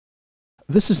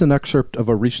This is an excerpt of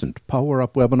a recent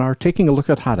PowerUP webinar taking a look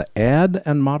at how to add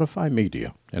and modify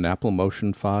media in Apple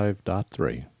Motion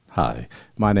 5.3. Hi,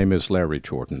 my name is Larry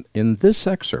Jordan. In this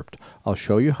excerpt, I'll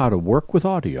show you how to work with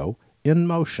audio in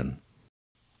Motion.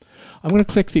 I'm going to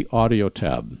click the Audio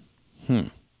tab.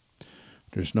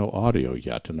 There's no audio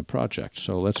yet in the project,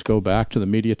 so let's go back to the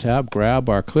Media tab, grab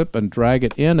our clip and drag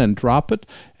it in and drop it,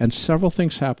 and several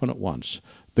things happen at once.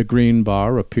 The green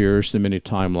bar appears in the mini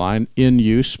timeline. In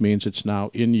use means it's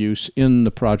now in use in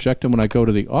the project. And when I go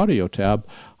to the Audio tab,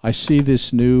 I see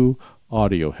this new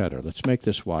audio header. Let's make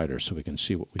this wider so we can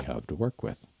see what we have to work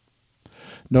with.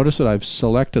 Notice that I've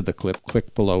selected the clip.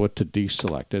 Click below it to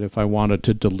deselect it. If I wanted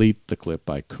to delete the clip,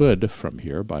 I could from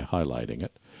here by highlighting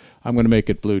it. I'm going to make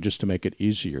it blue just to make it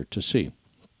easier to see.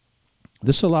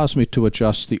 This allows me to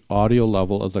adjust the audio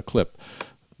level of the clip.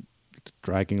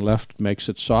 Dragging left makes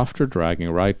it softer, dragging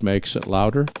right makes it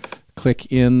louder.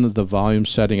 Click in the volume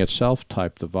setting itself,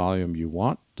 type the volume you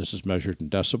want. This is measured in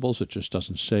decibels, it just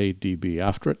doesn't say dB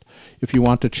after it. If you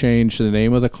want to change the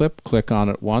name of the clip, click on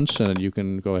it once and you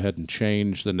can go ahead and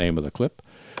change the name of the clip.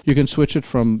 You can switch it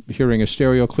from hearing a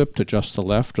stereo clip to just the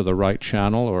left or the right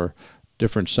channel or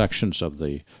different sections of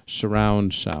the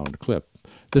surround sound clip.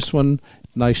 This one,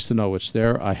 nice to know it's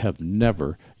there. I have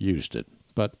never used it,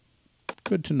 but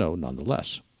good to know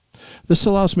nonetheless. This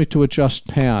allows me to adjust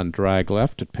pan. Drag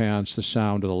left, it pans the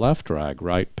sound to the left. Drag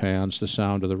right, pans the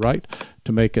sound to the right.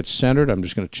 To make it centered, I'm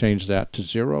just going to change that to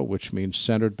 0, which means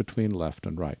centered between left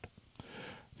and right.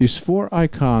 These four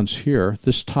icons here,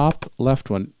 this top left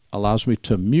one allows me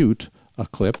to mute a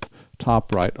clip.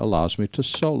 Top right allows me to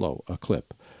solo a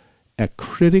clip. A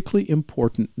critically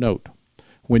important note: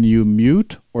 when you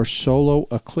mute or solo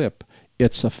a clip,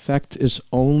 its effect is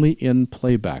only in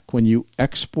playback. When you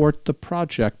export the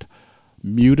project,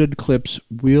 muted clips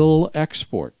will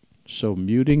export. So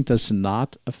muting does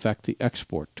not affect the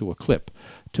export to a clip.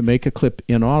 To make a clip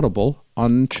inaudible,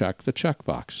 uncheck the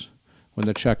checkbox. When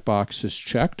the checkbox is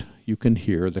checked, you can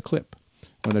hear the clip.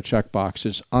 When the checkbox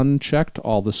is unchecked,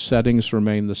 all the settings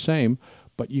remain the same,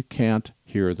 but you can't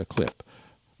hear the clip.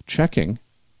 Checking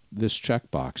this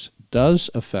checkbox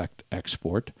does affect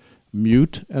export.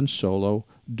 Mute and solo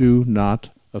do not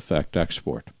affect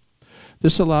export.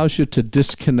 This allows you to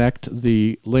disconnect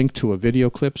the link to a video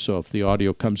clip, so if the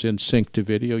audio comes in sync to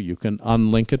video, you can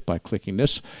unlink it by clicking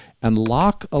this. And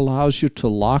lock allows you to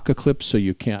lock a clip so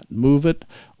you can't move it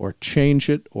or change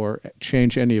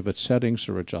any of its settings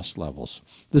or adjust levels.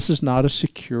 This is not a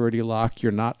security lock.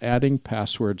 You're not adding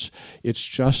passwords. It's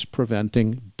just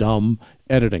preventing dumb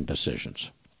editing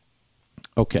decisions.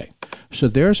 Okay, so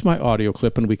there's my audio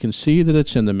clip, and we can see that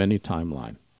it's in the mini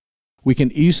timeline. We can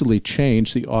easily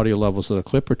change the audio levels of the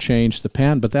clip or change the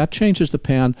pan, but that changes the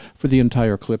pan for the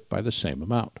entire clip by the same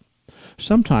amount.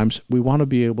 Sometimes we want to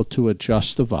be able to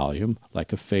adjust the volume,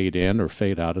 like a fade in or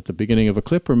fade out at the beginning of a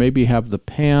clip, or maybe have the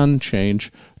pan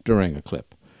change during a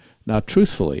clip. Now,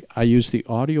 truthfully, I use the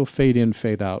audio fade in,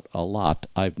 fade out a lot.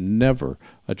 I've never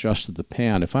adjusted the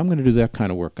pan. If I'm going to do that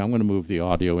kind of work, I'm going to move the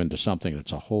audio into something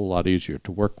that's a whole lot easier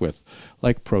to work with,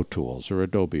 like Pro Tools or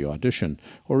Adobe Audition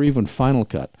or even Final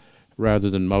Cut, rather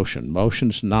than Motion.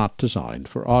 Motion's not designed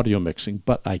for audio mixing,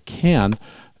 but I can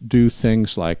do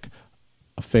things like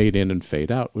a fade in and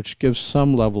fade out, which gives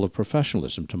some level of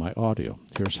professionalism to my audio.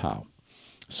 Here's how.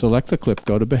 Select the clip,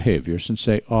 go to Behaviors, and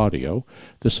say Audio.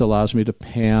 This allows me to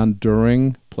pan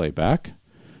during playback.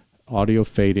 Audio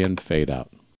fade in, fade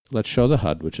out. Let's show the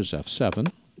HUD, which is F7.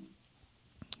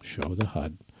 Show the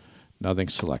HUD. Nothing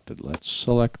selected. Let's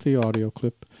select the audio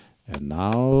clip, and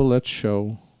now let's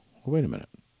show... Oh, wait a minute.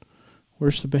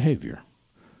 Where's the behavior?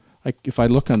 If I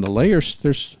look on the layers,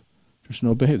 there's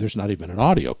no behavior. There's not even an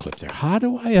audio clip there. How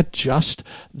do I adjust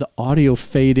the audio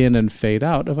fade in and fade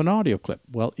out of an audio clip?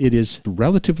 Well, it is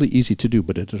relatively easy to do,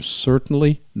 but it is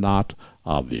certainly not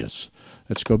obvious.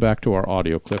 Let's go back to our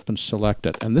audio clip and select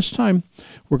it. And this time,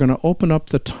 we're going to open up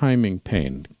the timing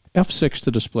pane. F6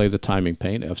 to display the timing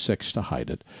pane, F6 to hide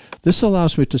it. This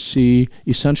allows me to see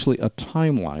essentially a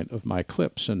timeline of my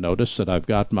clips. And notice that I've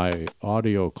got my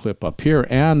audio clip up here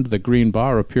and the green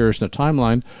bar appears in the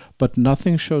timeline, but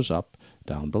nothing shows up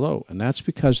down below. And that's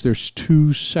because there's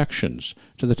two sections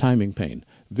to the timing pane.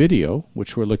 Video,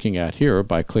 which we're looking at here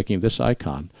by clicking this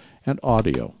icon, and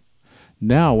audio.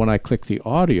 Now when I click the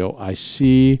audio, I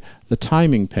see the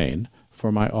timing pane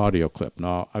for my audio clip.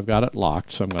 Now I've got it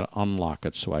locked, so I'm going to unlock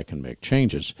it so I can make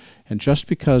changes. And just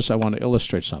because I want to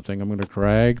illustrate something, I'm going to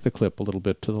drag the clip a little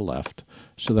bit to the left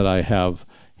so that I have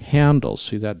handles.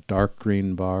 See that dark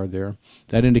green bar there?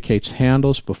 That indicates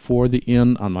handles before the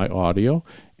in on my audio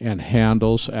and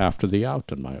handles after the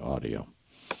out on my audio.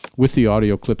 With the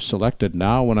audio clip selected,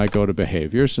 now when I go to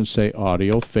behaviors and say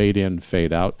audio, fade in,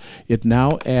 fade out, it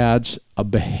now adds a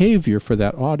behavior for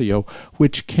that audio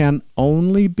which can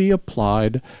only be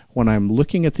applied when I'm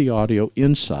looking at the audio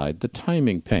inside the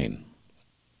timing pane.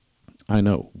 I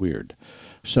know, weird.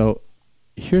 So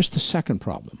here's the second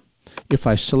problem. If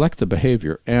I select the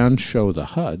behavior and show the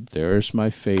HUD, there's my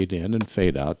fade in and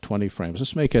fade out, 20 frames.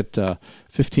 Let's make it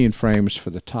 15 frames for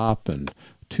the top and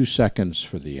 2 seconds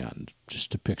for the end.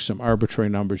 Just to pick some arbitrary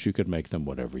numbers, you could make them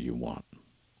whatever you want.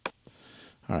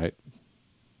 All right.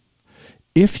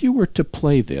 If you were to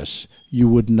play this, you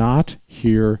would not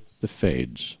hear the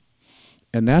fades.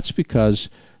 And that's because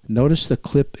notice the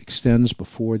clip extends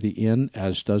before the in,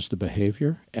 as does the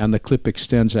behavior, and the clip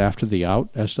extends after the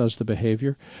out, as does the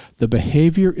behavior. The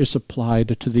behavior is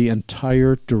applied to the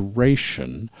entire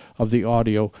duration of the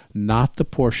audio, not the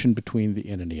portion between the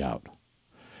in and the out.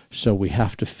 So we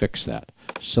have to fix that.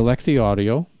 Select the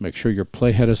audio, make sure your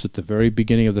playhead is at the very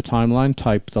beginning of the timeline,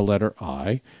 type the letter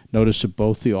I. Notice that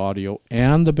both the audio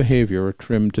and the behavior are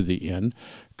trimmed to the in.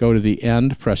 Go to the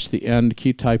end, press the end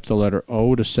key, type the letter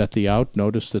O to set the out.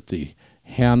 Notice that the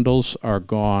handles are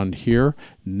gone here.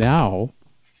 Now,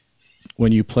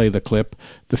 when you play the clip,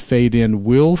 the fade in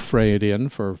will fade in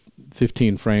for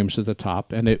 15 frames at the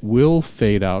top, and it will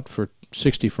fade out for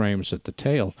 60 frames at the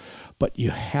tail. But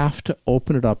you have to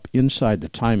open it up inside the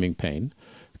timing pane,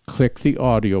 click the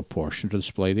audio portion to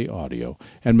display the audio,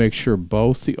 and make sure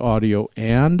both the audio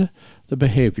and the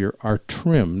behavior are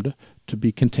trimmed to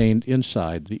be contained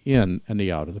inside the in and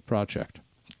the out of the project.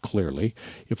 Clearly,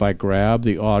 if I grab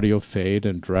the audio fade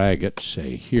and drag it,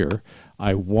 say here,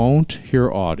 I won't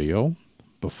hear audio.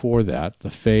 Before that, the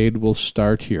fade will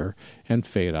start here and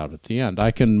fade out at the end.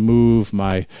 I can move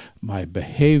my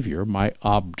behavior, my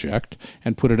object,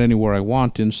 and put it anywhere I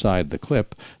want inside the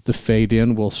clip. The fade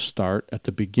in will start at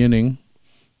the beginning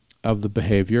of the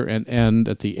behavior and end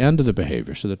at the end of the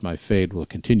behavior so that my fade will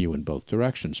continue in both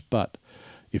directions. But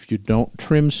if you don't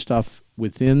trim stuff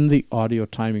within the audio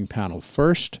timing panel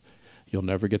first, you'll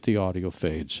never get the audio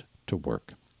fades to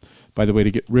work. By the way, to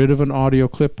get rid of an audio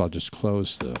clip, I'll just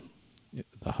close the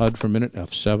HUD for a minute,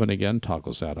 F7 again,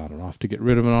 toggles that on and off. To get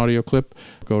rid of an audio clip,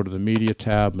 go to the Media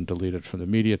tab and delete it from the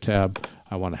Media tab.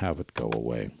 I want to have it go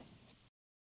away.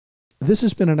 This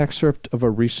has been an excerpt of a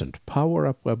recent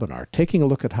PowerUp webinar taking a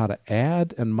look at how to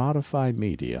add and modify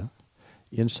media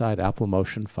inside Apple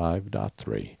Motion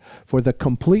 5.3. For the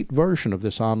complete version of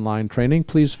this online training,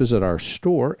 please visit our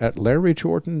store at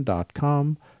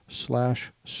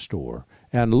larryjordan.com/store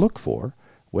and look for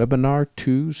Webinar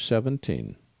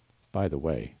 217. By the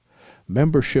way,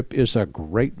 membership is a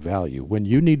great value when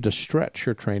you need to stretch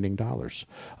your training dollars.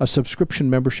 A subscription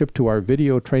membership to our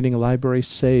video training library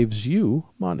saves you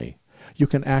money. You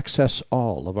can access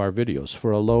all of our videos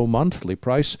for a low monthly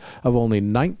price of only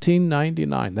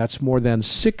 $19.99. That's more than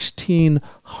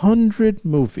 1,600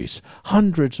 movies,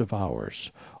 hundreds of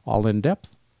hours, all in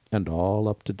depth and all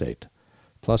up to date.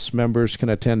 Plus, members can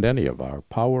attend any of our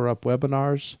PowerUp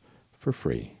webinars for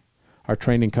free. Our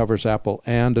training covers Apple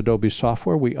and Adobe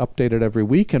software. We update it every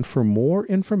week. And for more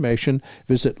information,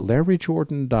 visit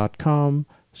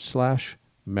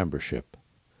larryjordan.com/membership.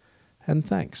 And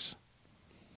thanks.